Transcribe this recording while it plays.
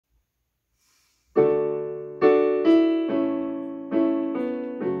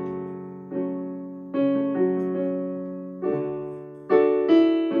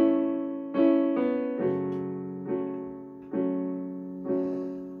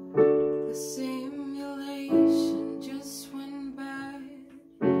The simulation just went bad.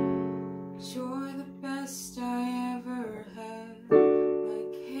 You're the best I ever had.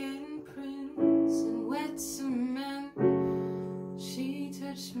 Like handprints and wet cement. She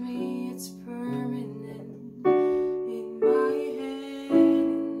touched me, it's permanent. In my head,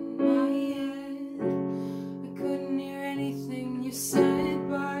 I couldn't hear anything you said,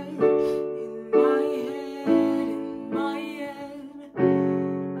 but in my head,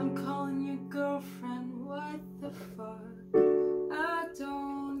 I'm calling you girlfriend. What the fuck? I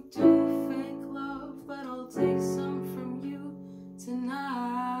don't do fake love, but I'll take some from you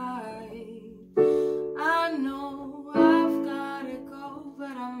tonight. I know I've gotta go,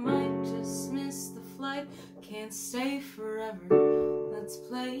 but I might just miss the flight. Can't stay forever, let's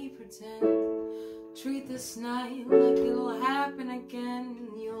play pretend. Treat this night like it'll happen again.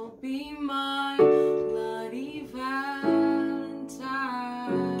 You'll be my bloody Valentine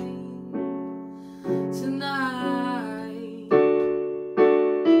tonight.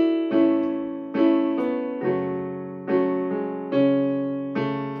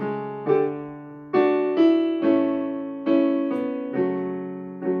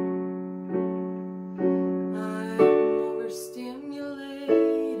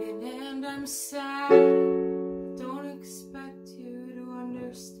 I'm sad, don't expect you to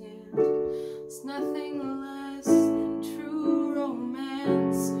understand. It's nothing less than true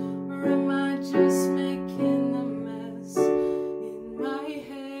romance. Or am I just making a mess? In my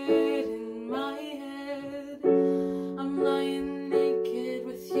head, I'm lying naked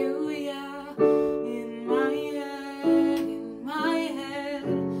with you, yeah. In my head,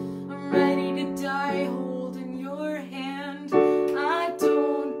 I'm ready to die holding your hand. I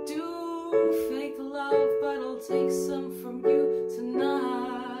don't do fake love, but I'll take some from you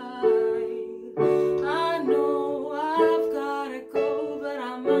tonight. I know I've gotta go, but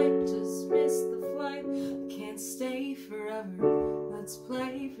I might just miss the flight. Can't stay forever, let's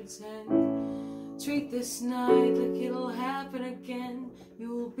play pretend. Treat this night like it'll happen again.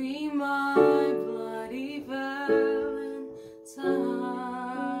 You'll be my bloody Valentine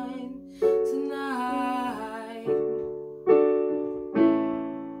tonight.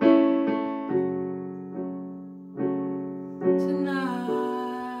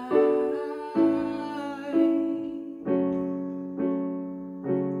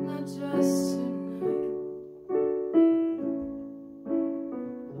 Not just